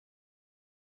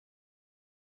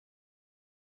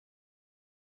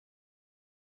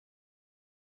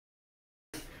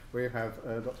we have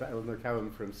Dr. Eleanor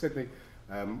Cowan from Sydney,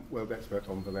 world expert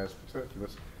on Velleius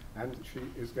Paterculus, and she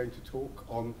is going to talk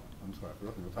on, I'm sorry, I've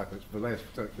forgotten the title, it's Velleius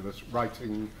Paterculus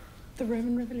writing the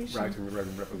Roman Revolution. Writing the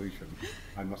Roman Revolution.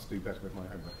 I must do better with my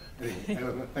homework. Anyway,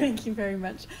 Eleanor, thank you very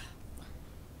much.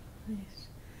 Yes.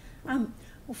 Well,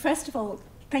 first of all,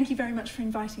 thank you very much for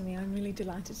inviting me. I'm really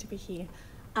delighted to be here.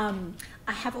 I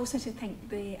have also to thank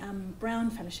the Brown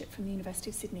Fellowship from the University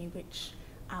of Sydney, which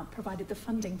provided the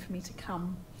funding for me to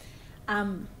come.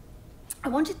 I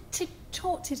wanted to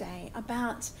talk today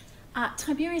about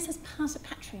Tiberius as Pater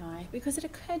Patriae, because it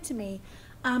occurred to me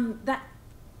that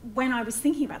when I was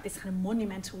thinking about this kind of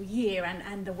monumental year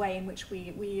and the way in which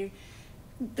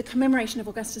the commemoration of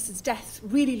Augustus's death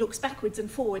really looks backwards and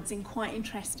forwards in quite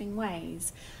interesting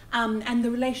ways, and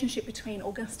the relationship between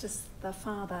Augustus the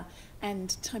father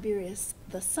and Tiberius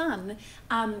the son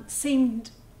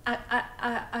seemed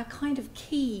a kind of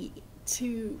key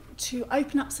to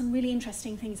open up some really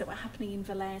interesting things that were happening in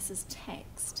Velleius's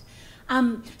text.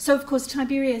 So of course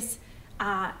Tiberius,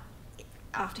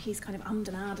 after he's kind of ummed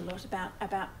and ahed a lot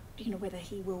about whether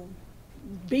he will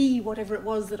be whatever it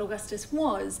was that Augustus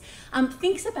was,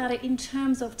 thinks about it in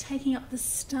terms of taking up the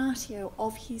statio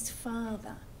of his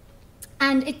father.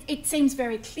 And it seems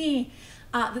very clear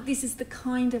that this is the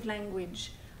kind of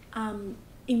language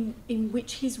in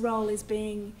which his role is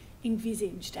being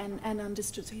envisaged and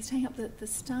understood. So he's taking up the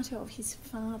statio of his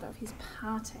father, of his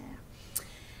pater.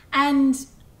 And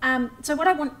so what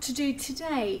I want to do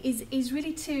today is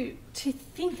really to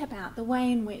think about the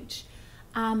way in which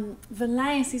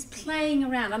Velleius is playing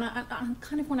around, and I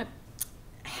kind of want to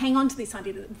hang on to this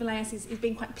idea that Velleius is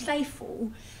being quite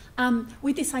playful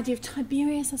with this idea of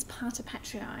Tiberius as Pater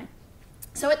Patriae.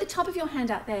 So at the top of your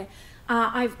handout there,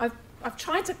 I've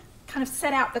tried to kind of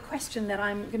set out the question that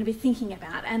I'm going to be thinking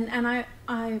about, and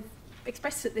I've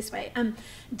expressed it this way.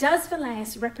 Does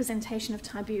Velleius' representation of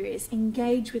Tiberius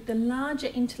engage with the larger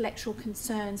intellectual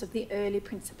concerns of the early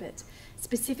Principate,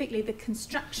 specifically the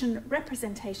construction,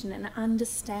 representation and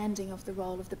understanding of the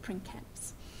role of the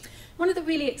princeps? One of the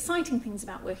really exciting things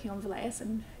about working on Velleius,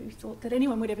 and who thought that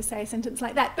anyone would ever say a sentence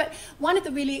like that, but one of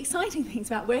the really exciting things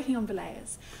about working on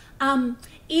Velleius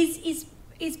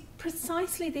is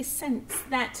precisely this sense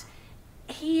that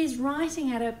he is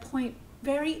writing at a point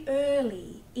very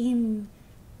early in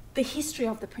the history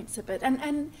of the Principate,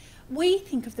 and we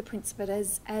think of the Principate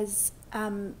as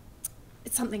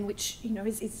something which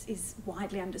is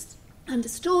widely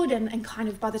understood, and kind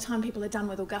of by the time people are done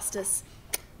with Augustus,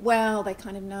 well, they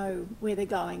kind of know where they're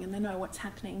going and they know what's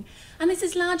happening. And this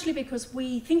is largely because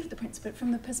we think of the Principate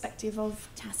from the perspective of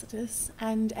Tacitus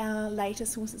and our later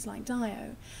sources like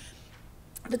Dio.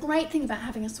 The great thing about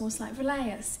having a source like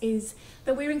Velleius is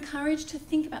that we're encouraged to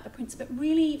think about the Principate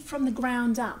really from the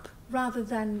ground up rather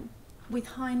than with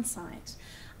hindsight.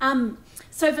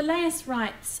 So Velleius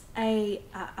writes a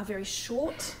very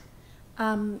short,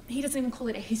 he doesn't even call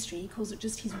it a history, he calls it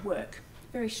just his work,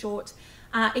 very short,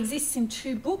 exists in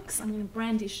 2 books. I'm going to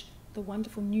brandish the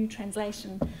wonderful new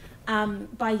translation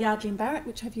by Yardley and Barrett,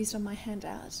 which I've used on my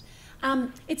handout.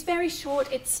 It's very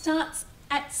short, it starts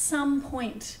at some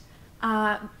point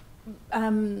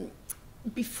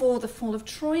before the fall of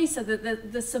Troy, so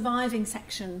that the surviving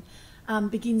section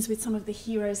begins with some of the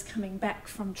heroes coming back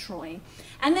from Troy.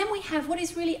 And then we have what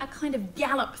is really a kind of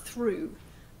gallop through,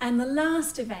 and the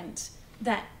last event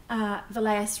that the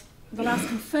last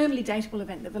confirmedly datable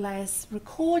event that Velleius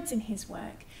records in his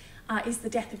work is the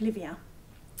death of Livia.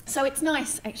 So it's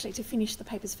nice actually to finish the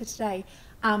papers for today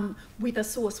with a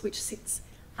source which sits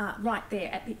right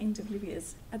there at the end of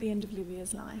Livia's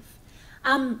life.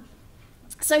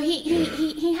 So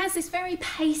he has this very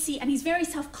pacey, and he's very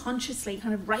self-consciously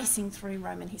kind of racing through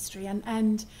Roman history,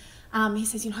 and he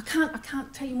says, I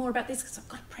can't tell you more about this because I've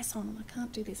got to press on, I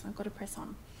can't do this, I've got to press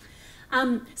on.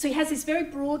 So he has this very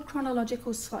broad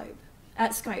chronological scope,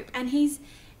 and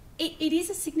it is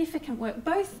a significant work,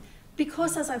 both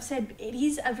because, as I've said, it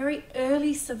is a very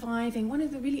early surviving, one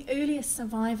of the really earliest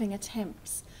surviving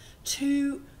attempts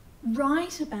to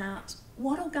write about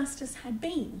what Augustus had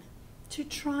been, to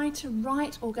try to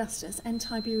write Augustus and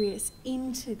Tiberius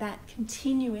into that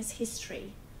continuous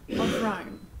history of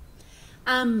Rome.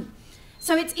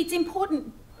 So it's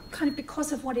important kind of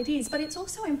because of what it is, but it's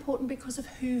also important because of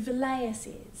who Velleius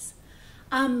is.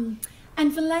 And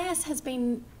Velleius has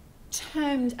been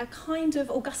termed a kind of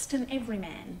Augustan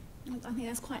everyman. I think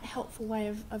that's quite a helpful way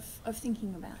of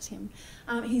thinking about him.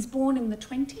 He's born in the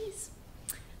 20s.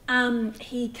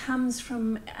 He comes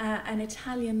from an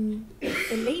Italian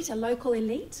elite, a local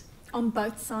elite, on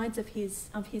both sides of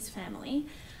his family.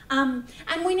 And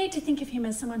we need to think of him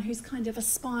as someone who's kind of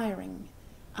aspiring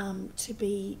to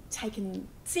be taken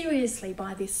seriously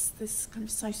by this kind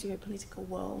of socio-political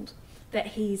world that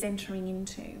he's entering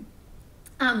into.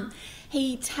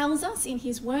 He tells us in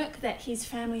his work that his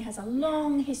family has a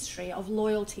long history of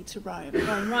loyalty to Rome,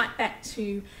 going right back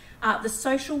to the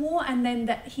Social War, and then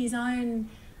that his own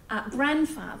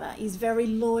grandfather is very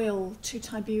loyal to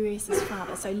Tiberius's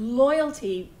father. So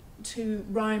loyalty to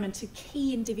Rome and to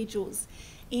key individuals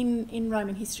in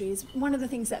Roman history is one of the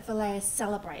things that Velleius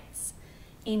celebrates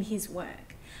in his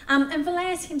work. And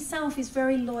Velleius himself is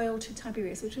very loyal to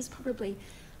Tiberius, which is probably,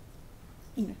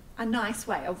 a nice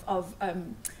way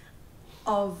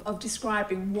of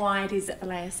describing why it is that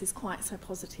Velleius is quite so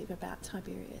positive about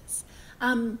Tiberius.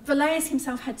 Velleius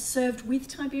himself had served with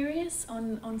Tiberius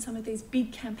on some of these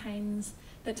big campaigns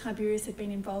that Tiberius had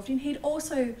been involved in. He'd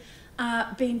also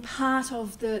been part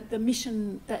of the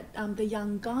mission that the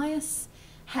young Gaius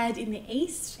had in the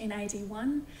east in AD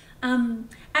 1. And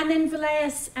then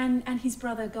Velleius and his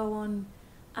brother go on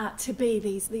to be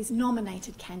these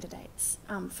nominated candidates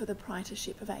for the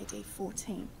praetorship of AD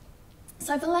 14.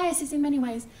 So Velleius is in many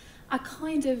ways a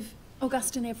kind of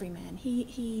Augustan everyman.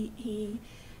 He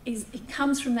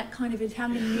comes from that kind of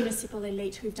Italian municipal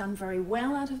elite who've done very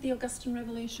well out of the Augustan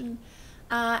Revolution,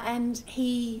 and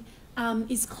he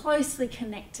is closely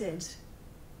connected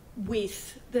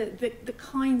with the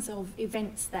kinds of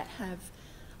events that have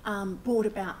brought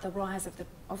about the rise of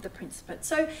the Principate.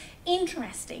 So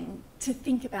interesting to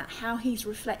think about how he's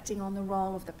reflecting on the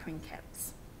role of the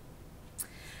princeps.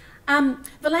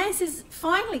 Velleius is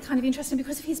finally kind of interesting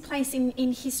because of his place in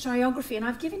historiography, and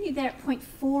I've given you there at point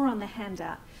 4 on the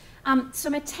handout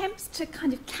some attempts to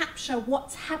kind of capture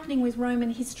what's happening with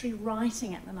Roman history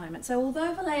writing at the moment. So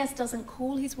although Velleius doesn't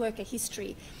call his work a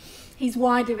history, he's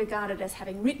widely regarded as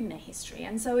having written a history,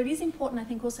 and so it is important, I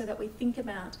think, also that we think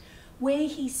about where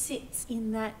he sits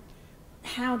in that,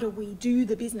 how do we do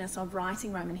the business of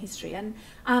writing Roman history? And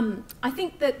I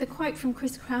think that the quote from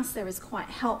Chris Kraus there is quite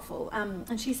helpful.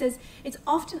 And she says, "It's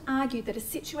often argued that a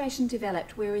situation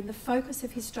developed wherein the focus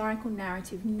of historical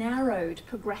narrative narrowed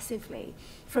progressively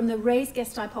from the res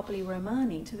gestae populi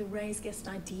Romani to the res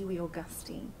gestae Divi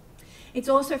Augusti. It's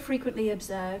also frequently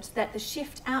observed that the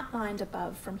shift outlined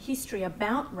above from history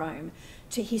about Rome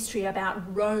to history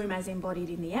about Rome as embodied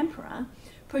in the emperor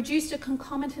produced a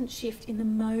concomitant shift in the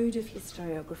mode of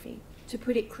historiography. To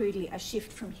put it crudely, a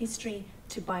shift from history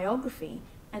to biography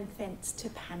and thence to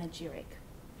panegyric."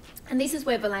 And this is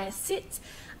where Velleius sits.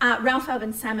 Ralph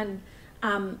Alban Salmon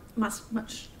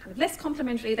much kind of less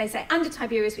complimentary. They say, under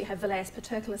Tiberius we have Velleius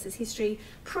Paterculus' history,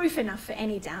 proof enough for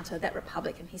any doubter that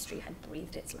Republican history had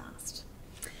breathed its last.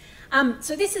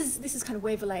 So this is kind of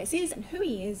where Velleius is and who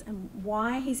he is and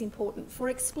why he's important for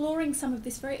exploring some of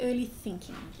this very early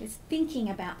thinking, this thinking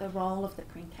about the role of the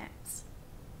princeps.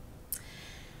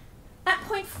 At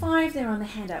point 5 there on the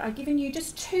handout, I've given you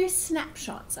just 2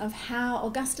 snapshots of how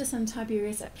Augustus and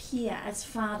Tiberius appear as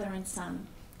father and son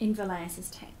in Velleius'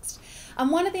 text. And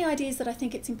one of the ideas that I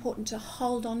think it's important to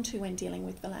hold on to when dealing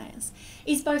with Velleius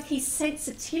is both his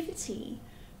sensitivity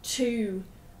to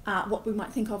what we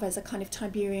might think of as a kind of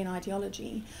Tiberian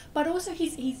ideology, but also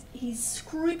his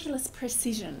scrupulous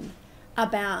precision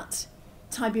about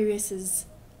Tiberius's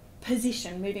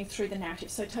position moving through the narrative.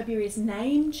 So Tiberius'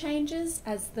 name changes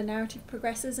as the narrative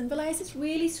progresses, and Velleius is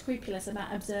really scrupulous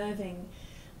about observing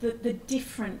the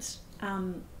different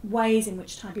ways in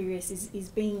which Tiberius is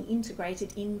being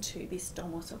integrated into this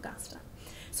Domus Augusta.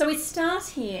 So we start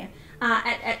here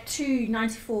at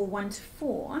 294,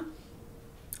 1-4,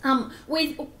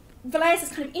 with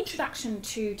Velleius' kind of introduction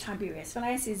to Tiberius.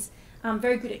 Velleius is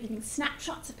very good at giving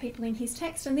snapshots of people in his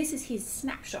text, and this is his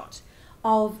snapshot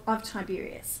of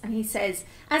Tiberius. And he says,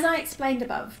 "As I explained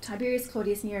above, Tiberius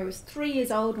Claudius Nero was 3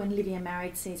 years old when Livia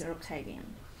married Caesar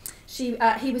Octavian.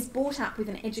 He was brought up with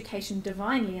an education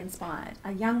divinely inspired,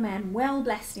 a young man well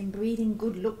blessed in breeding,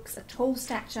 good looks, a tall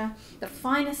stature, the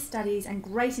finest studies and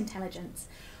great intelligence,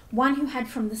 one who had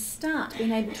from the start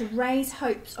been able to raise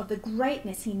hopes of the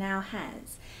greatness he now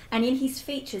has, and in his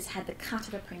features had the cut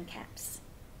of a princeps.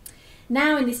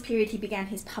 Now in this period he began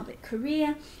his public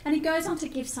career," and he goes on to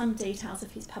give some details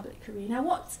of his public career. Now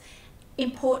what's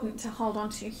important to hold on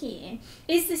to here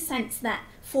is the sense that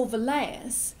for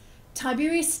Velleius,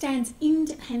 Tiberius stands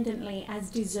independently as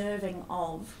deserving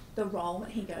of the role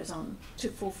that he goes on to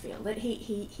fulfill, that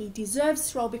he deserves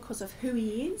this role because of who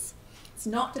he is. It's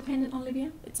not dependent on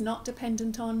Livia, it's not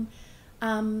dependent on,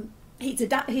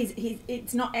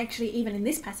 it's not actually even in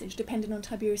this passage dependent on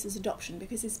Tiberius' adoption,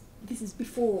 because this is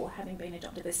before having been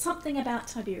adopted. There's something about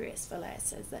Tiberius, Velleius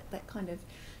says, that kind of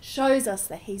shows us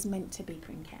that he's meant to be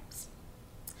princeps.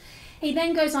 He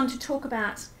then goes on to talk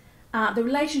about the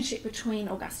relationship between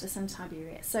Augustus and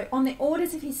Tiberius. So on the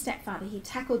orders of his stepfather, he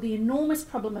tackled the enormous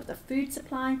problem of the food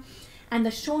supply and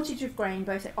the shortage of grain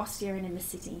both at Ostia and in the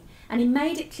city, and he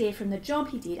made it clear from the job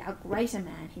he did how great a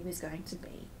man he was going to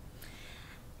be.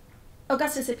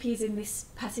 Augustus appears in this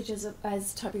passage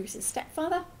as Tiberius'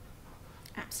 stepfather.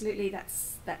 Absolutely,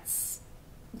 that's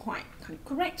quite kind of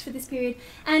correct for this period.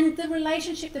 And the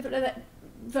relationship that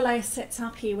Velleius sets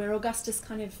up here, where Augustus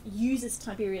kind of uses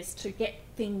Tiberius to get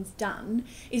things done,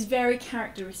 is very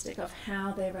characteristic of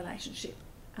how their relationship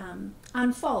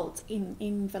unfolds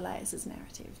in Velleius's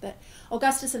narrative. That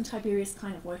Augustus and Tiberius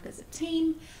kind of work as a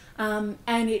team, and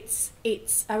it's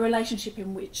a relationship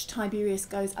in which Tiberius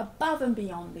goes above and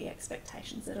beyond the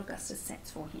expectations that Augustus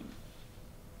sets for him.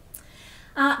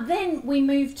 Then we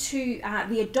move to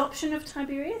the adoption of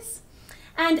Tiberius,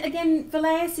 and again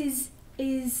Velleius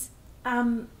is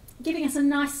giving us a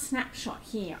nice snapshot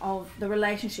here of the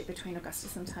relationship between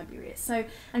Augustus and Tiberius. So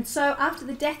after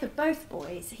the death of both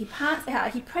boys, he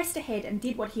pressed ahead and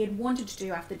did what he had wanted to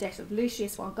do after the death of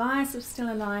Lucius while Gaius was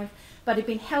still alive, but had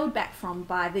been held back from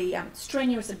by the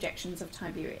strenuous objections of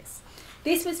Tiberius.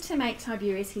 This was to make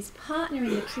Tiberius his partner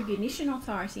in the tribunician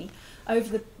authority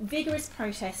over the vigorous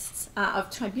protests of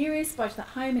Tiberius, both at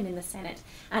home and in the Senate,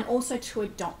 and also to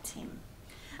adopt him.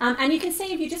 And you can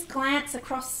see, if you just glance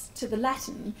across to the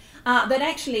Latin, that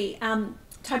actually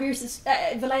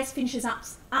Velleius finishes up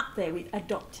there with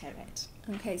adopteret.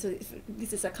 Okay, so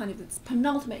this is a kind of it's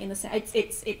penultimate in the sentence.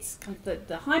 It's kind of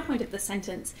the high point of the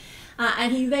sentence,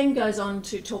 and he then goes on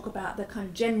to talk about the kind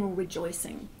of general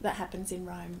rejoicing that happens in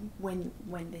Rome when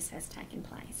this has taken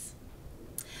place.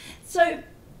 So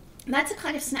that's a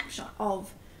kind of snapshot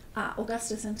of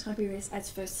Augustus and Tiberius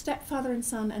as first stepfather and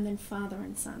son, and then father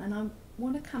and son. And I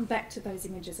want to come back to those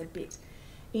images a bit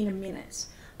in a minute.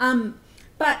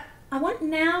 But I want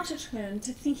now to turn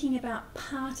to thinking about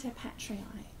pater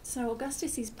patriae. So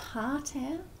Augustus is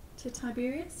pater to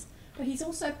Tiberius, but he's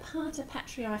also pater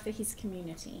patriae for his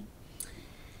community.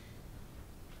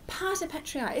 Pater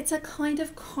patriae, it's a kind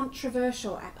of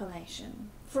controversial appellation.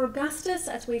 For Augustus,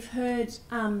 as we've heard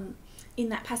in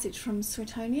that passage from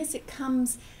Suetonius, it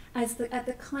comes as at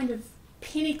the kind of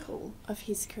pinnacle of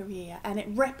his career, and it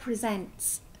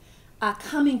represents a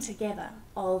coming together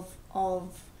of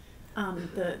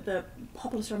the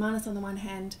Populus Romanus on the one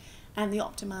hand and the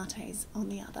Optimates on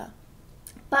the other.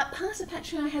 But pater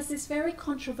patriae has this very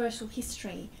controversial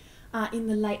history in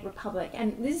the late Republic,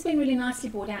 and this has been really nicely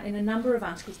brought out in a number of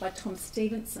articles by Tom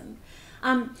Stevenson.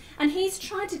 And he's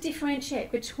tried to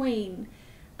differentiate between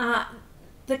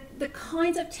the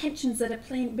kinds of tensions that are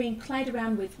being played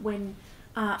around with when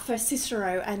first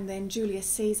Cicero and then Julius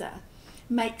Caesar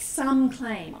make some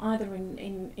claim, either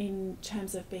in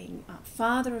terms of being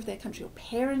father of their country or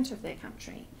parent of their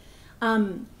country,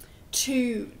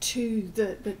 to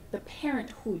the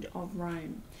parenthood of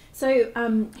Rome.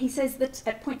 So he says that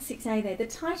at point 6a there, the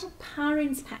title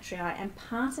parens patriae and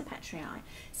pater patriae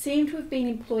seem to have been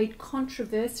employed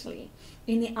controversially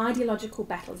in the ideological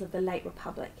battles of the late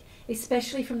Republic,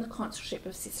 especially from the consulship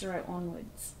of Cicero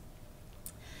onwards.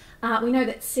 We know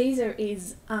that Caesar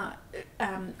is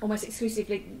almost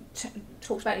exclusively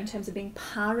talked about in terms of being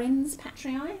parens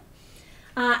patriae,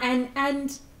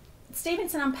 and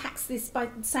Stevenson unpacks this by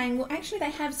saying, well, actually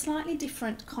they have slightly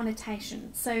different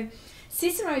connotations. So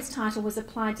Cicero's title was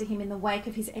applied to him in the wake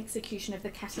of his execution of the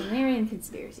Catilinarian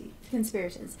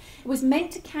conspirators. It was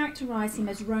meant to characterise him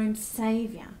as Rome's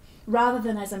saviour, rather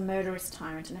than as a murderous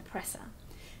tyrant and oppressor.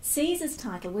 Caesar's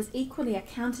title was equally a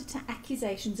counter to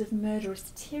accusations of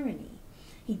murderous tyranny.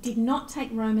 He did not take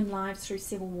Roman lives through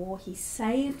civil war, he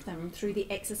saved them through the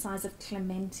exercise of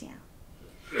clementia.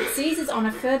 Caesar's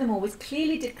honour, furthermore, was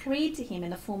clearly decreed to him in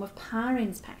the form of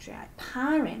parens patriae,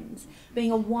 parens being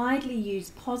a widely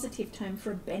used positive term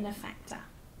for a benefactor.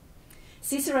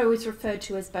 Cicero was referred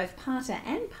to as both pater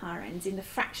and parens in the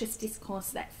fractious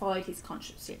discourse that followed his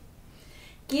consulship.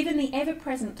 Given the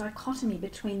ever-present dichotomy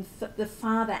between the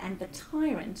father and the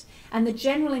tyrant and the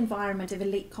general environment of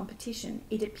elite competition,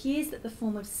 it appears that the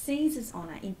form of Caesar's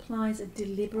honour implies a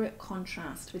deliberate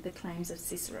contrast with the claims of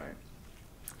Cicero.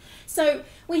 So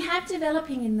we have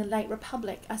developing in the late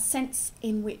Republic a sense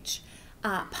in which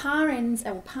parens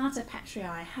or pater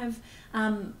patriae have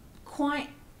quite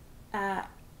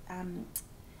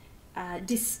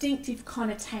distinctive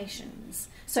connotations.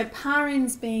 So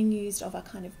parens being used of a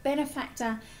kind of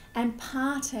benefactor, and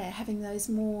pater having those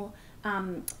more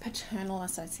paternal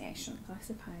associations, I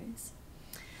suppose.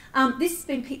 This has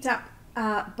been picked up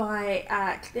by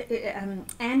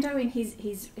Ando in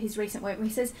his recent work, where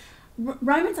he says,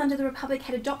 Romans under the Republic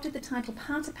had adopted the title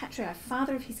Pater Patriae,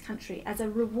 father of his country, as a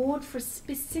reward for a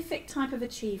specific type of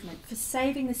achievement, for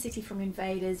saving the city from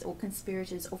invaders or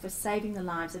conspirators, or for saving the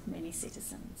lives of many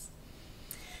citizens.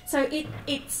 So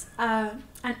it's an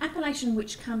appellation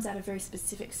which comes out of very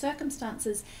specific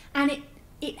circumstances, and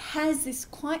it has this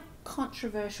quite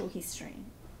controversial history.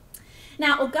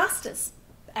 Now, Augustus,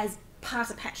 as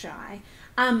Pater Patriae,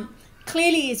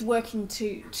 clearly is working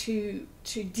to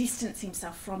distance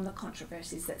himself from the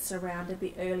controversies that surrounded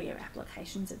the earlier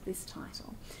applications of this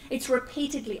title. It's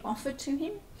repeatedly offered to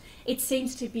him. It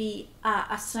seems to be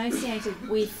associated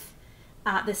with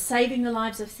the saving the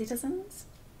lives of citizens,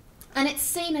 and it's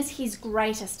seen as his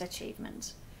greatest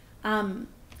achievement.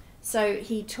 So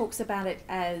he talks about it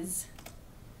as,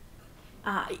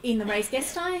 in the Res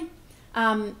Gestae,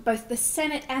 both the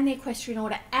Senate and the Equestrian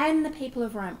Order and the people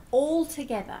of Rome all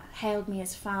together hailed me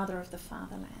as father of the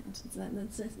fatherland.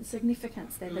 There's a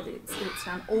significance there that it's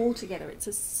done all together. It's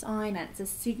a sign and it's a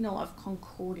signal of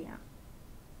concordia.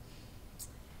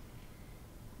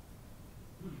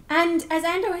 And as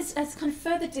Ando has kind of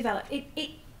further developed,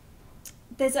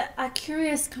 there's a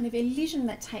curious kind of elision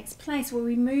that takes place where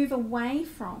we move away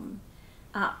from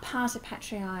Pater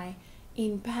Patriae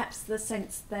in perhaps the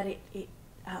sense that it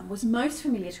was most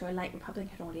familiar to a late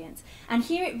Republican audience. And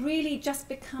here it really just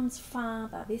becomes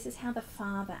father. This is how the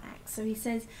father acts. So he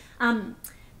says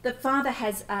the father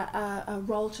has a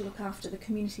role to look after the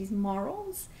community's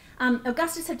morals.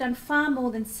 Augustus had done far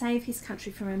more than save his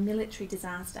country from a military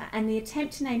disaster, and the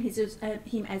attempt to name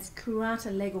him as curata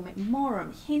legum et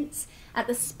morum hints at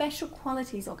the special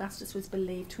qualities Augustus was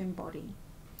believed to embody.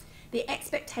 The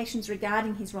expectations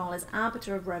regarding his role as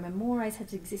arbiter of Roman mores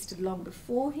had existed long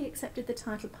before he accepted the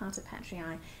title Pater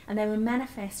Patriae, and they were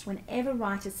manifest whenever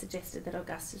writers suggested that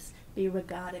Augustus be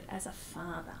regarded as a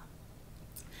father.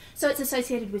 So it's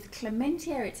associated with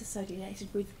clementia, it's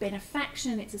associated with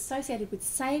benefaction, it's associated with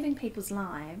saving people's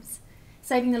lives,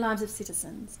 saving the lives of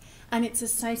citizens, and it's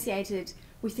associated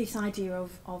with this idea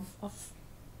of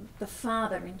the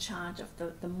father in charge of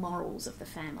the morals of the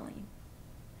family.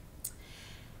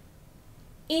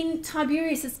 In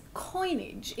Tiberius's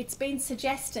coinage, it's been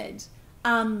suggested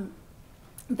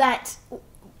that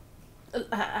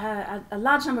a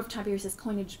large number of Tiberius's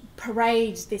coinage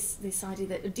parades this idea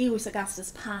that Divus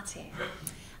Augustus Pater,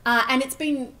 and it's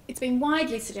been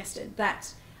widely suggested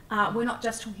that we're not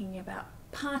just talking about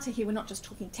Pater here. We're not just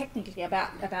talking technically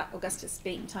about Augustus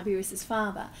being Tiberius's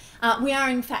father. We are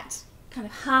in fact kind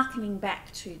of hearkening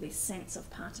back to this sense of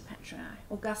Pater Patriae.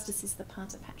 Augustus is the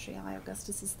Pater Patriae.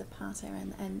 Augustus is the Pater,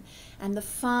 and the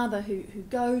father who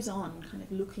goes on kind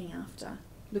of looking after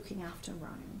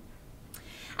Rome.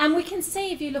 And we can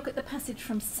see, if you look at the passage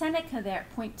from Seneca there at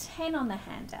point 10 on the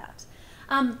handout,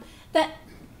 that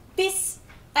this,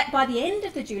 by the end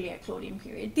of the Julio-Claudian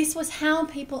period, this was how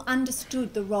people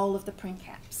understood the role of the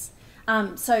princeps.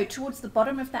 So towards the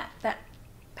bottom of that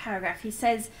paragraph, he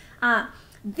says,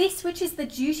 this which is the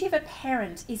duty of a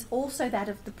parent is also that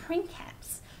of the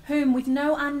princeps, whom with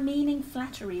no unmeaning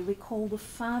flattery we call the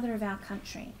father of our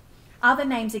country. Other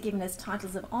names are given as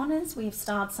titles of honours. We have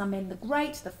styled some men the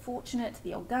great, the fortunate,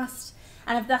 the august,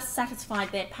 and have thus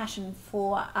satisfied their passion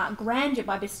for grandeur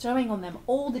by bestowing on them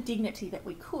all the dignity that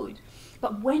we could.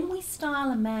 But when we style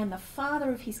a man the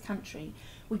father of his country,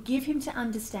 we give him to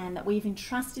understand that we've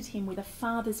entrusted him with a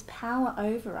father's power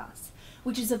over us,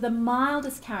 which is of the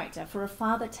mildest character, for a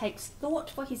father takes thought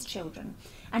for his children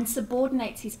and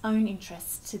subordinates his own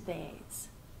interests to theirs.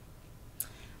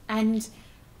 And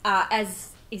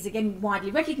as is again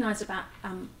widely recognised about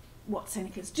what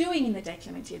Seneca's doing in the De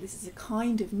Clementia, this is a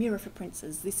kind of mirror for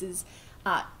princes. This is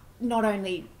not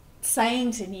only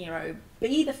saying to Nero,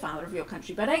 be the father of your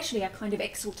country, but actually a kind of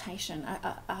exaltation,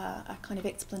 a kind of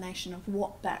explanation of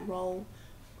what that role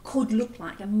could look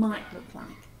like and might look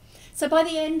like. So by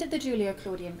the end of the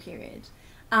Julio-Claudian period,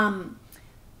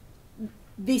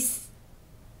 this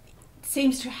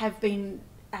seems to have been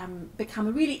become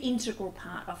a really integral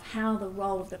part of how the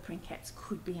role of the princeps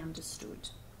could be understood.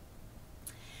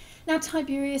 Now,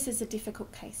 Tiberius is a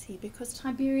difficult case here because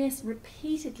Tiberius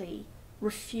repeatedly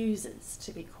refuses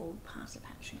to be called Pater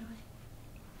Patriae.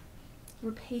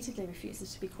 Repeatedly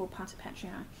refuses to be called Pater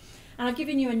Patriae. And I've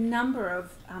given you a number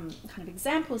of kind of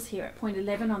examples here at point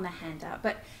 11 on the handout,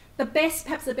 but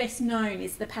perhaps the best known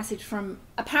is the passage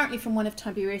apparently from one of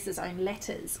Tiberius's own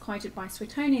letters, quoted by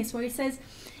Suetonius, where he says,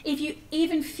 "If you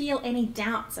even feel any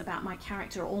doubts about my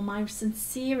character or my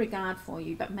sincere regard for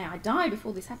you, but may I die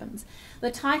before this happens,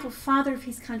 the title Father of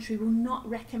his country will not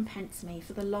recompense me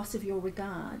for the loss of your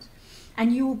regard,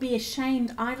 and you will be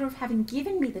ashamed either of having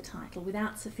given me the title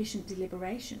without sufficient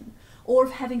deliberation, or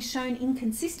of having shown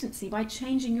inconsistency by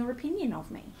changing your opinion of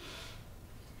me."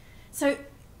 So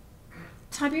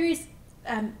Tiberius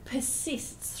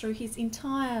persists through his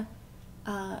entire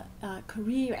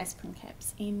career as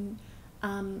princeps in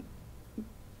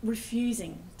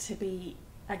refusing to be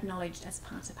acknowledged as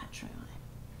pater patriae.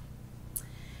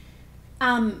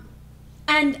 And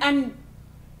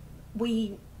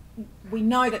we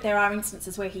know that there are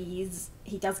instances where he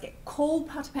does get called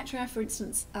pater patriae, for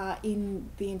instance, in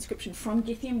the inscription from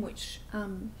Githium, which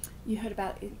you heard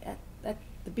about at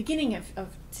the beginning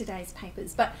of today's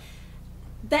papers. But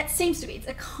that seems to be, it's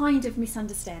a kind of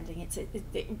misunderstanding.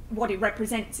 What it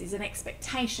represents is an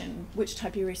expectation which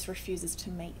Tiberius refuses to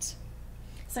meet.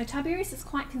 So Tiberius is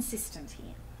quite consistent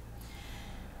here.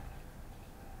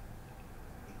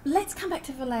 Let's come back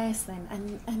to Velleius then,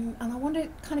 and I want to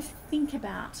kind of think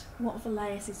about what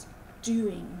Velleius is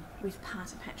doing with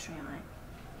pater patriae,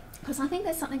 because I think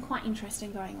there's something quite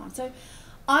interesting going on. So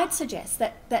I'd suggest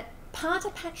that pater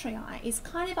patriae is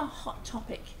kind of a hot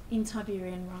topic in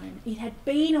Tiberian Rome. It had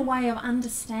been a way of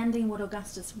understanding what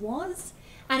Augustus was,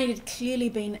 and it had clearly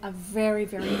been a very,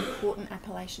 very important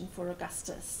appellation for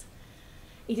Augustus.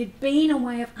 It had been a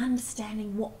way of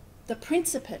understanding what the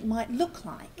principate might look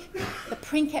like. The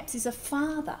princeps is a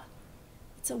father.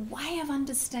 It's a way of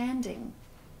understanding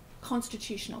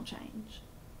constitutional change.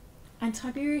 And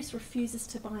Tiberius refuses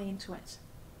to buy into it.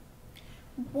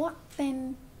 What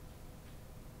then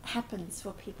happens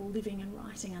for people living and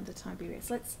writing under Tiberius?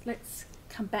 Let's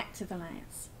come back to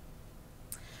Velleius.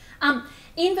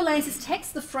 In Velleius's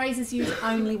text, the phrase is used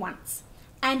only once,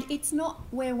 and it's not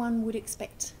where one would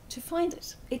expect to find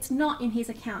it. It's not in his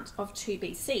account of 2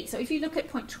 BC. So if you look at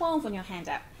point 12 on your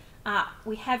handout,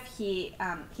 we have here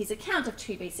his account of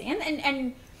 2 BC,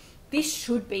 and this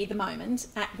should be the moment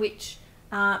at which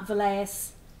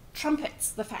Velleius trumpets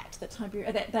the fact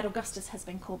that Augustus has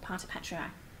been called pater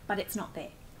patriae, but it's not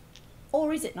there.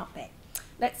 Or is it not there?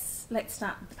 Let's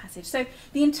start with the passage. So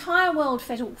the entire world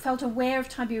felt aware of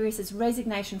Tiberius's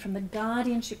resignation from the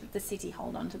guardianship of the city.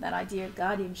 Hold on to that idea of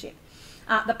guardianship.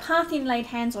 The Parthian laid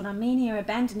hands on Armenia,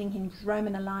 abandoning his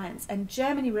Roman alliance, and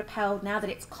Germany repelled now that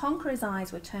its conqueror's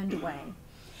eyes were turned away.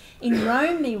 In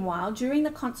Rome, meanwhile, during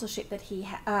the consulship that he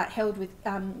held with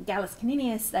Gallus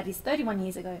Caninius, that is 31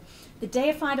 years ago, the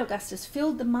deified Augustus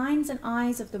filled the minds and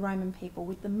eyes of the Roman people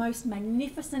with the most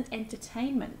magnificent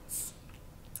entertainments.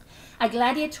 A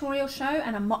gladiatorial show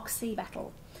and a mock sea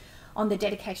battle on the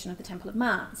dedication of the Temple of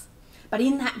Mars. But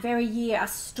in that very year, a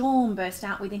storm burst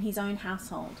out within his own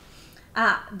household.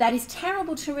 That is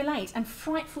terrible to relate and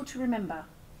frightful to remember.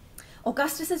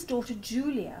 Augustus's daughter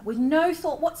Julia, with no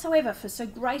thought whatsoever for so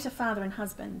great a father and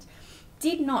husband,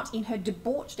 did not, in her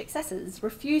debauched excesses,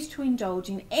 refuse to indulge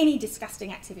in any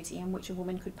disgusting activity in which a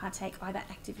woman could partake either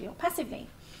actively or passively.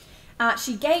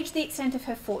 She gauged the extent of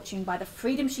her fortune by the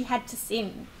freedom she had to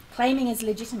sin, claiming as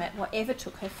legitimate whatever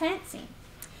took her fancy.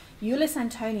 Iulus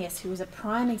Antonius, who was a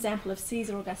prime example of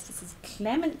Caesar Augustus's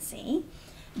clemency,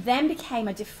 then became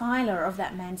a defiler of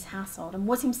that man's household and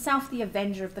was himself the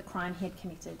avenger of the crime he had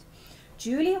committed.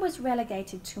 Julia was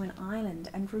relegated to an island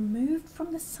and removed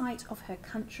from the sight of her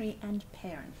country and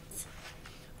parents,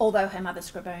 although her mother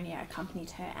Scribonia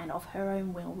accompanied her and of her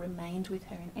own will remained with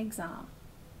her in exile.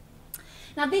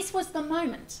 Now this was the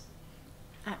moment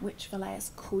at which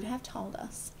Velleius could have told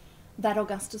us that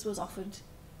Augustus was offered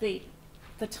the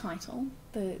title,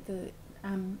 the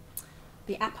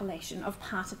appellation of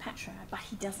pater patriae, but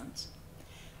he doesn't.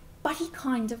 But he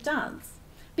kind of does,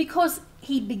 because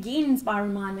he begins by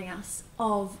reminding us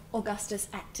of Augustus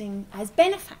acting as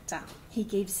benefactor. He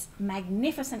gives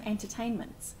magnificent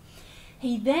entertainments.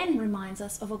 He then reminds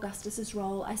us of Augustus's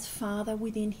role as father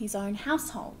within his own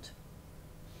household.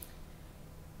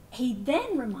 He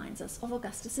then reminds us of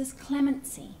Augustus's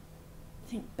clemency.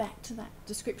 Think back to that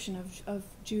description of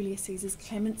Julius Caesar's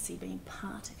clemency being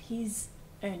part of his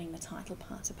earning the title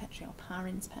pater patriae, or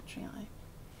parens patriae.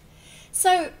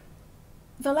 So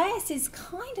Velleius is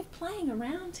kind of playing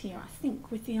around here, I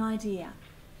think, with the idea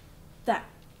that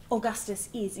Augustus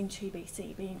is, in 2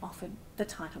 BC, being offered the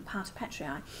title pater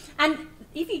patriae. And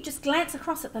if you just glance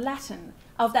across at the Latin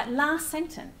of that last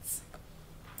sentence,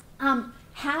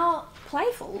 how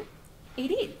playful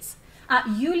it is.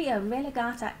 Julia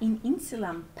relegata in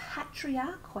insulam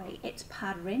patriarchae et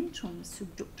parentum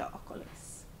subducta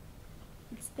oculis.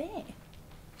 It's there.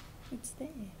 It's there.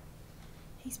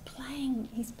 He's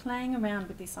playing around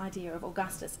with this idea of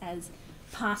Augustus as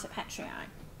Pater Patriae.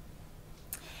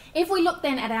 If we look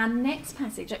then at our next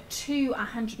passage at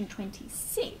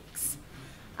 226,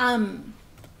 and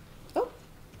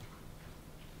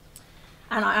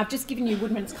I've just given you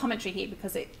Woodman's commentary here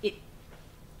because it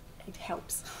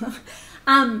helps.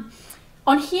 On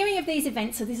hearing of these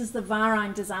events, so this is the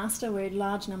Varine disaster where a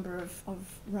large number of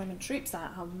Roman troops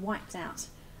are wiped out.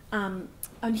 On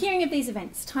hearing of these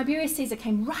events, Tiberius Caesar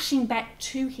came rushing back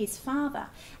to his father,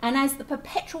 and as the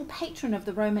perpetual patron of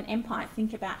the Roman Empire,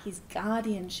 think about his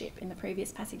guardianship in the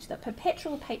previous passage, the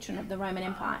perpetual patron of the Roman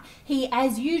Empire, he,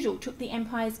 as usual, took the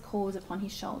empire's cause upon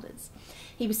his shoulders.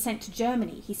 He was sent to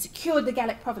Germany, he secured the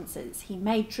Gallic provinces, he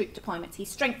made troop deployments, he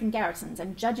strengthened garrisons,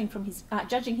 and judging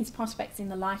his prospects in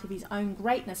the light of his own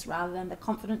greatness rather than the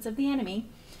confidence of the enemy,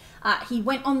 he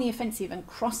went on the offensive and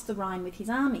crossed the Rhine with his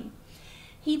army.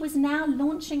 He was now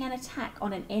launching an attack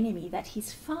on an enemy that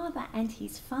his father and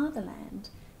his fatherland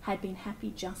had been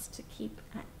happy just to keep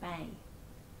at bay.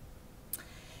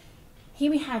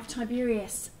 Here we have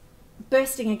Tiberius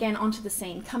bursting again onto the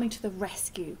scene, coming to the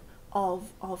rescue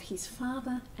of his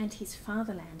father and his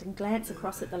fatherland, and glance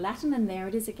across at the Latin, and there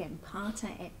it is again, Pater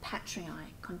et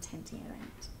Patriae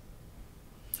contentierent.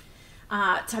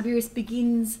 Tiberius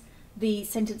begins the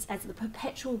sentence as the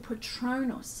perpetual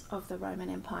patronus of the Roman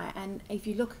Empire, and if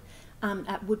you look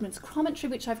at Woodman's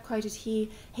commentary, which I've quoted here,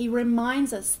 he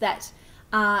reminds us that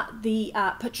the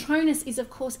patronus is of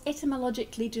course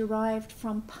etymologically derived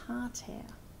from pater.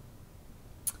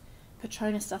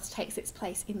 Patronus thus takes its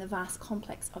place in the vast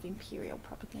complex of imperial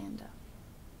propaganda.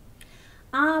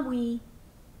 Are we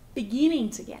beginning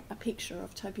to get a picture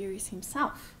of Tiberius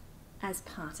himself as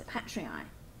Pater Patriae?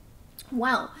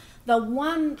 Well, the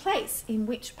one place in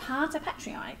which Pater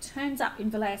Patriae turns up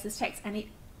in Velleius' text, and it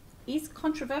is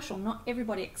controversial, not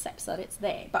everybody accepts that it's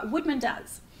there, but Woodman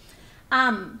does.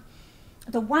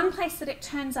 The one place that it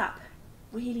turns up,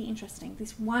 really interesting,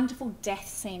 this wonderful death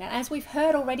scene. And as we've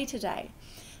heard already today,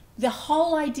 the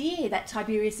whole idea that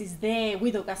Tiberius is there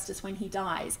with Augustus when he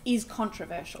dies is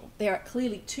controversial. There are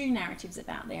clearly two narratives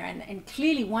about there, and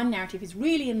clearly one narrative is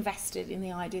really invested in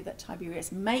the idea that Tiberius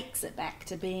makes it back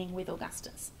to being with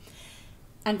Augustus.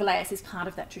 And Velleius is part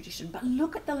of that tradition. But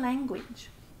look at the language.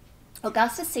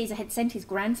 Augustus Caesar had sent his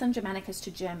grandson Germanicus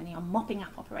to Germany on mopping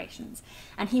up operations,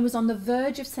 and he was on the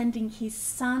verge of sending his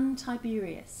son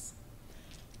Tiberius.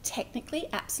 Technically,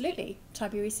 absolutely,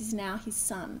 Tiberius is now his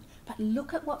son. But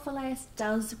look at what Velleius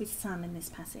does with son in this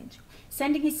passage.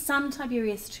 Sending his son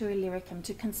Tiberius to Illyricum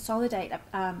to consolidate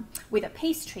with a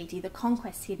peace treaty the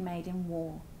conquests he had made in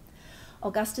war.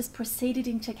 Augustus proceeded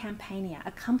into Campania,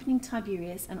 accompanying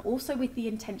Tiberius, and also with the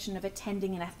intention of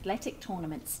attending an athletic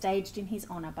tournament staged in his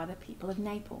honour by the people of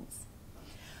Naples.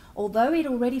 Although he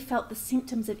had already felt the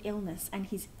symptoms of illness and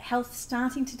his health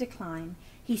starting to decline,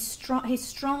 his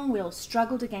strong will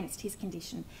struggled against his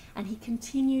condition, and he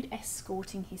continued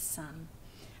escorting his son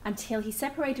until he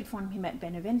separated from him at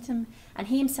Beneventum, and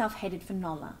he himself headed for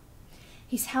Nola.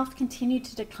 His health continued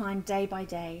to decline day by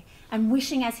day, and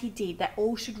wishing as he did that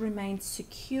all should remain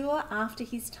secure after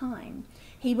his time,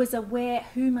 he was aware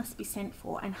who must be sent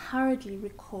for, and hurriedly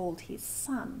recalled his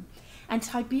son. And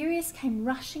Tiberius came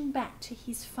rushing back to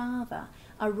his father,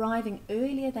 arriving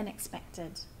earlier than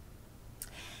expected.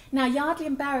 Now, Yardley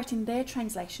and Barrett, in their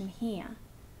translation here,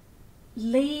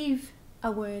 leave a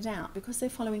word out because they're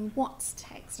following Watt's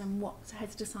text, and Watt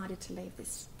has decided to leave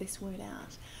this word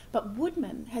out. But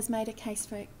Woodman has made a case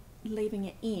for leaving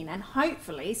it in, and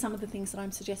hopefully some of the things that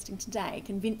I'm suggesting today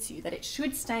convince you that it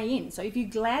should stay in. So if you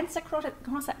glance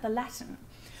across at the Latin,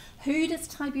 who does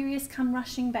Tiberius come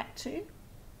rushing back to?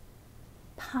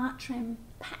 Patrem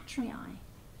Patriae.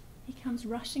 He comes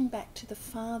rushing back to the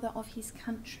father of his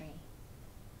country,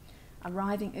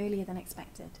 arriving earlier than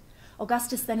expected.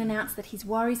 Augustus then announced that his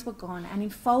worries were gone, and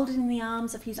enfolded in the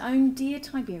arms of his own dear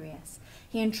Tiberius,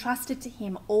 he entrusted to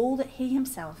him all that he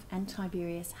himself and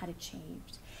Tiberius had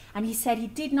achieved. And he said he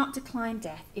did not decline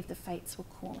death if the fates were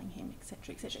calling him,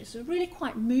 etc., etc. It's a really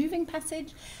quite moving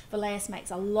passage. Velleius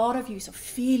makes a lot of use of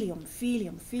filium,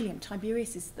 filium, filium.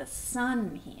 Tiberius is the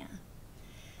son here.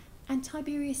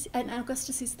 And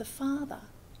Augustus is the father.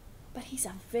 But he's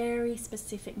a very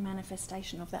specific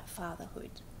manifestation of that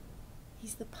fatherhood.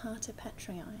 He's the Pater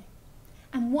Patriae.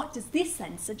 And what does this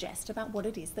then suggest about what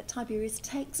it is that Tiberius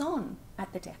takes on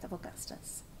at the death of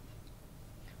Augustus?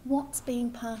 What's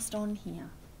being passed on here?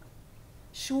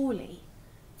 Surely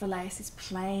Velleius is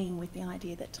playing with the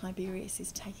idea that Tiberius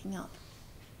is taking up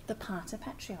the Pater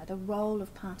Patriae, the role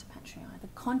of Pater Patriae. The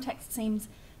context seems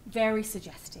very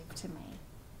suggestive to me.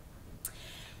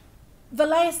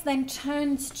 Velleius then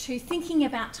turns to thinking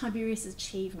about Tiberius's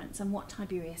achievements and what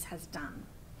Tiberius has done.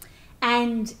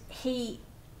 And he,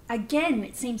 again,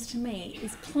 it seems to me,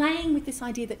 is playing with this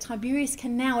idea that Tiberius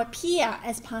can now appear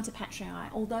as Pater Patriae,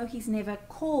 although he's never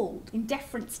called. In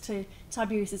deference to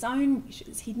Tiberius's own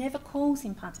wishes, he never calls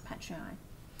him Pater Patriae.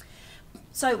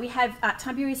 So we have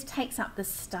Tiberius takes up the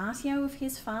statio of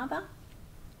his father.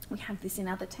 We have this in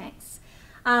other texts.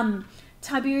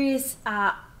 Tiberius,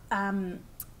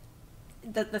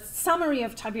 the summary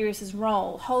of Tiberius's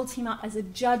role holds him up as a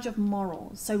judge of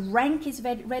morals. So rank is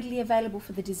readily available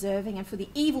for the deserving, and for the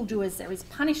evildoers there is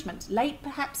punishment, late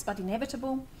perhaps but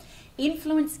inevitable.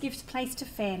 Influence gives place to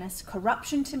fairness,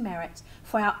 corruption to merit,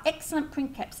 for our excellent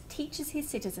princeps teaches his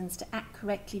citizens to act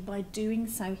correctly by doing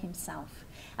so himself.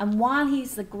 And while he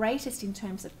is the greatest in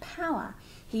terms of power,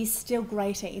 he is still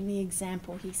greater in the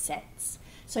example he sets.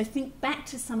 So think back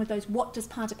to some of those, what does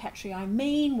Pater Patriae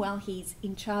mean? Well, he's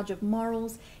in charge of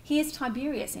morals. Here's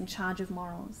Tiberius in charge of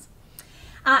morals.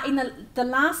 In the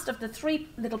last of the three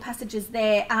little passages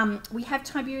there, we have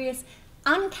Tiberius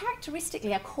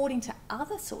uncharacteristically, according to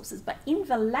other sources, but in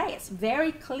Velleius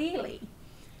very clearly,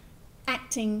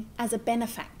 acting as a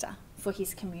benefactor for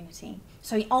his community.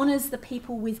 So he honours the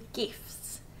people with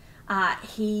gifts.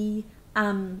 He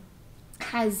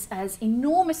has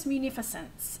enormous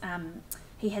munificence.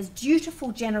 He has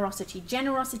dutiful generosity,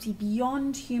 generosity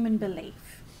beyond human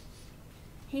belief.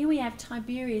 Here we have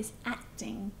Tiberius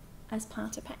acting as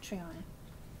Pater Patriae.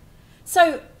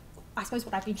 So I suppose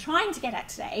what I've been trying to get at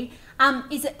today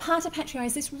is that Pater Patriae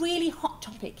is this really hot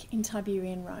topic in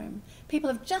Tiberian Rome. People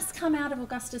have just come out of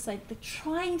Augustus, they're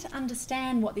trying to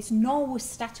understand what this novus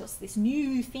status, this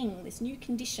new thing, this new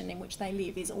condition in which they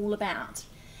live is all about.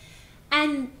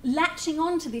 And latching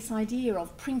on to this idea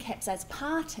of princeps as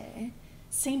pater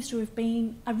seems to have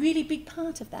been a really big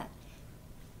part of that.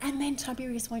 And then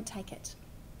Tiberius won't take it.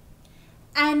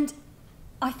 And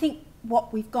I think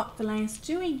what we've got Velleius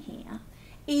doing here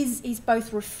is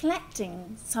both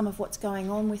reflecting some of what's going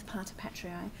on with Pater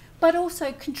Patriae, but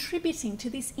also contributing to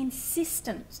this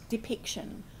insistent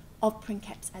depiction of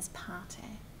princeps as pater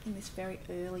in this very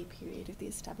early period of the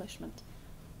establishment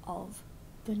of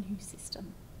the new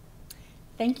system.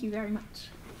 Thank you very much.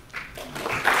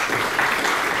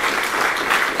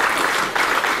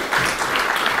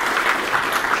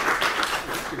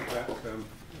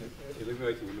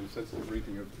 Illuminating and sensitive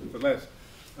reading of Velleius.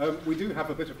 We do have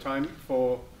a bit of time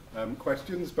for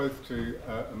questions, both to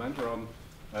Amanda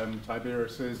on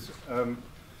Tiberius's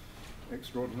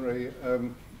extraordinary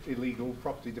illegal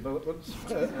property developments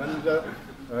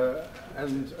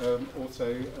and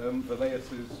also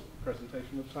Velleius's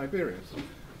presentation of Tiberius.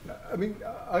 I mean,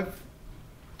 I've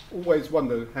always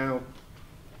wondered how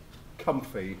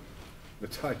comfy the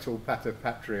title Pater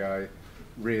Patriae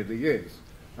really is.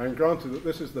 And granted that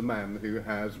this is the man who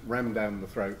has rammed down the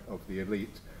throat of the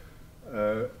elite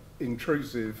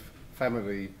intrusive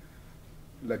family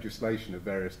legislation of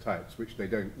various types, which they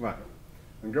don't like.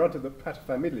 And granted that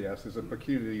paterfamilias is a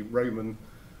peculiarly Roman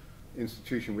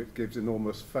institution which gives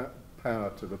enormous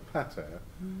power to the pater,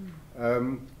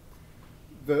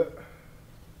 that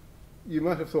you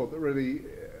might have thought that really,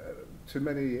 to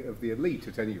many of the elite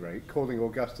at any rate, calling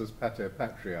Augustus Pater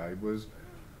Patriae was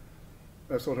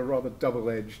a sort of rather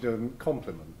double-edged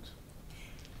compliment.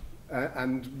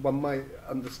 And one might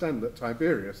understand that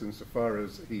Tiberius, insofar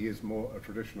as he is more a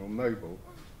traditional noble,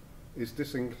 is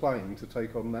disinclined to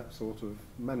take on that sort of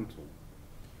mantle.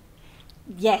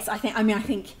 Yes, I think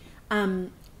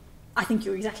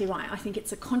you're exactly right. I think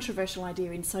it's a controversial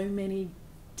idea in so many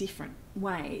different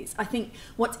ways. I think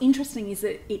what's interesting is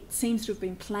that it seems to have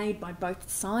been played by both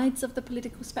sides of the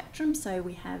political spectrum. So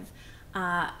we have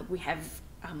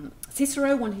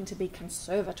Cicero wanting to be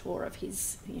conservator of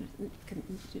his,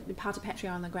 Pater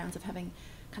Patriae on the grounds of having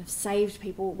kind of saved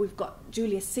people. We've got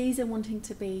Julius Caesar wanting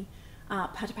to be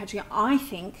Pater Patriae. I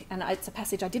think, and it's a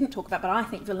passage I didn't talk about, but I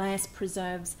think Velleius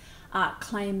preserves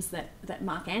claims that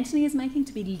Mark Antony is making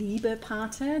to be liber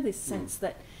pater, this sense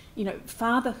that,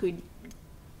 fatherhood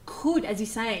could, as you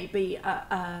say, be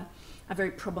a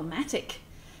very problematic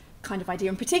kind of idea,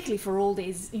 and particularly for all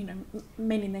these,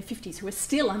 men in their 50s who are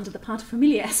still under the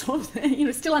paterfamilias, or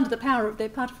still under the power of their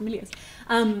paterfamilias.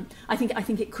 I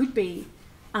think it could be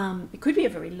a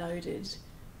very loaded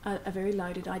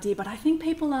idea. But I think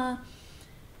people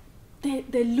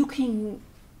they're looking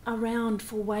around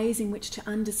for ways in which to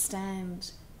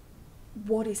understand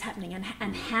what is happening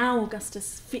and how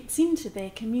Augustus fits into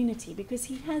their community, because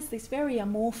he has this very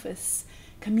amorphous,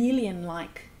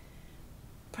 chameleon-like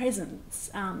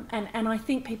presence, and I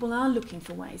think people are looking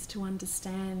for ways to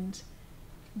understand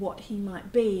what he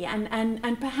might be,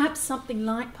 and perhaps something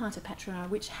like Pater Patriae,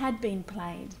 which had been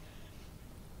played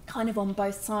kind of on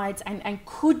both sides and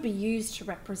could be used to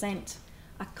represent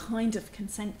a kind of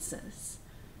consensus,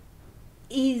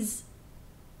 is,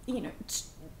 you know,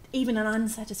 even an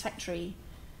unsatisfactory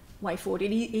way forward.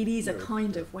 It is a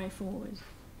kind of way forward.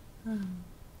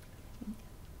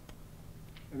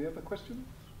 Any other questions?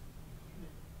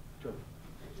 John?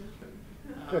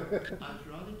 I was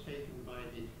rather taken by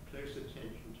the close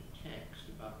attention to text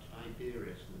about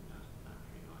Tiberius and the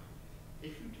Patriae.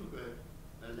 If you took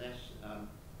a less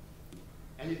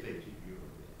elevated view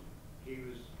of it, he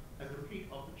was a complete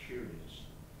opportunist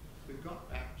who got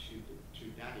back to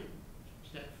Daddy,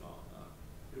 stepfather,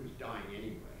 who was dying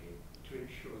anyway, to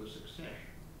ensure the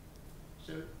succession.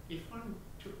 So if one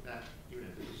took that, you know,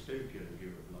 the dystopian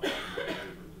view of life and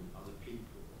Romans and other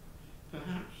people,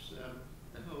 perhaps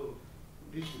the whole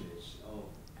business of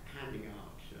handing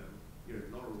out, you know,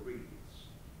 laurel wreaths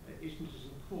isn't as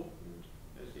important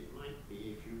as it might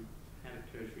be if you had a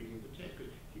close reading of the text.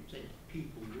 Because you'd say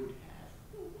people would have.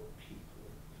 Well, what people?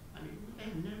 I mean,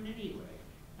 they're known anyway.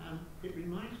 It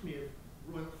reminds me of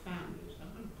royal families. I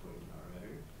won't point our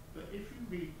own, but if you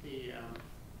read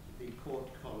the court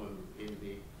column in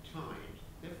the Times,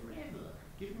 they're forever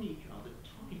giving each other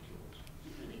titles.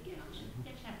 And again,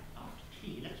 let's have after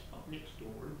tea. Let's pop next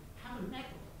door and have a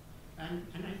medal. And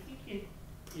I think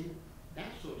in that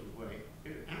sort of way, you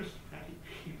know, aristocratic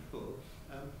people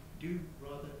do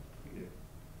rather, you know,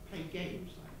 play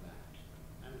games like that.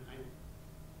 And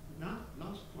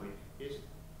last point is,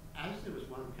 as there was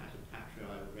one Pater Patriae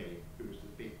already who was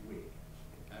the big wig,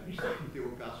 the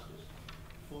Augustus,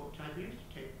 for Tiberius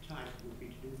to take the title would be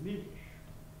to diminish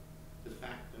the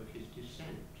fact of his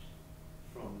descent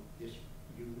from this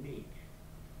unique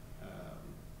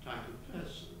type of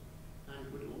person,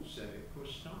 and would also, of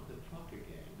course, start the clock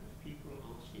again of people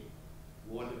asking,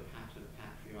 what are Pater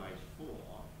Patriae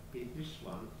for? Is this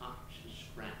one up to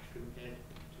scratch compared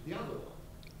to the other one?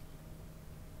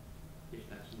 If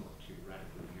that's not too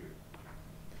radical a view.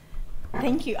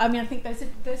 Thank you. I mean, I think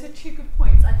those are two good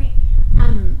points. I think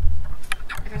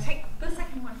if I take the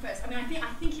second one first, I mean,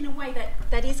 I think in a way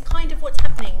that is kind of what's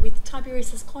happening with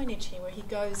Tiberius's coinage here, where he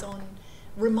goes on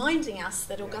reminding us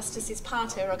that Augustus is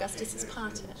Pater, Augustus is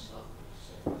Pater.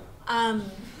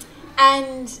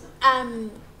 And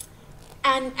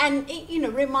you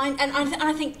know,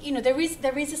 I think, you know, there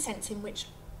is a sense in which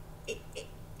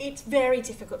it's very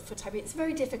difficult for Tiberius. It's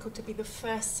very difficult to be the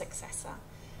first successor.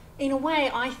 In a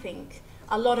way, I think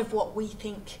a lot of what we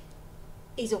think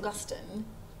is Augustan,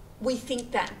 we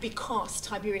think that because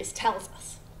Tiberius tells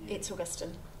us it's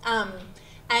Augustan.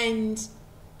 And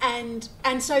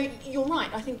so you're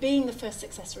right. I think being the first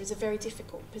successor is a very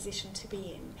difficult position to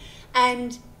be in,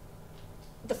 and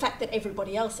the fact that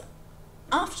everybody else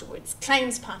afterwards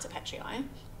claims Pater Patriae,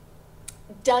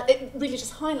 it really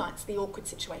just highlights the awkward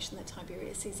situation that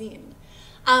Tiberius is in.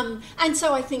 And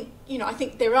so I think, you know, I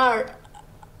think there are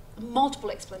multiple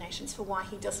explanations for why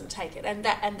he doesn't take it, and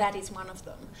that is one of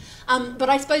them. But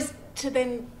I suppose to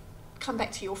then come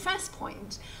back to your first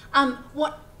point,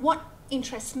 what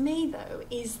interests me though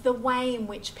is the way in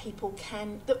which people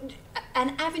can,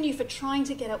 an avenue for trying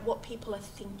to get at what people are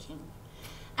thinking.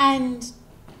 And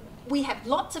we have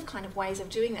lots of kind of ways of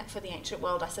doing that for the ancient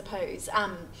world, I suppose,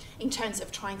 in terms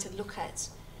of trying to look at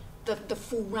the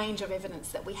full range of evidence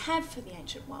that we have for the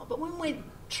ancient world. But when we're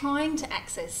trying to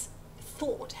access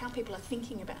thought, how people are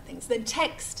thinking about things, then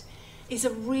text is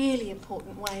a really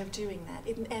important way of doing that.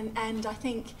 And I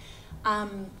think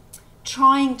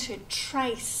trying to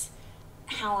trace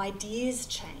how ideas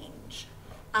change,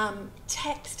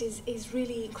 text is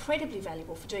really incredibly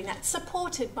valuable for doing that,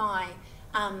 supported by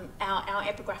our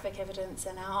epigraphic evidence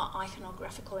and our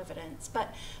iconographical evidence,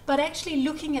 but actually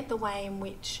looking at the way in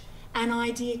which an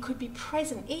idea could be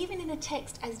present, even in a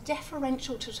text as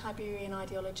deferential to Tiberian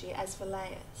ideology as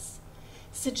Velleius,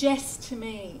 suggests to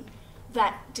me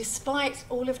that despite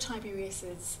all of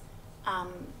Tiberius's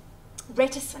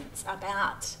reticence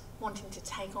about wanting to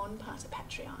take on Pater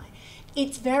Patriae,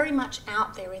 it's very much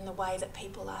out there in the way that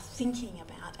people are thinking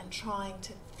about and trying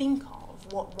to think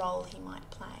of what role he might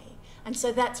play. And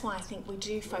so that's why I think we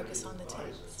do focus on the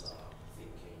text.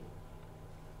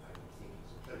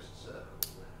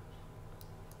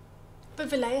 But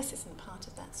Velleius isn't part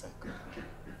of that circle.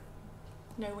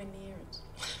 Nowhere near it.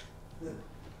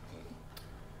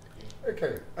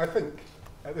 Okay, I think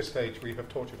at this stage we have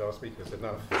tortured our speakers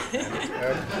enough,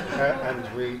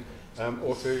 and we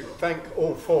ought to thank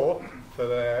all four for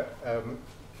their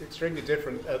extremely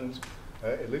different and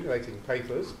illuminating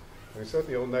papers. We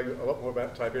certainly all know a lot more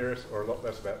about Tiberius, or a lot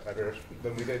less about Tiberius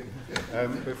than we did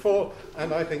before,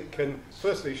 and I think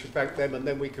firstly should thank them, and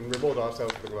then we can reward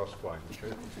ourselves with a glass of wine.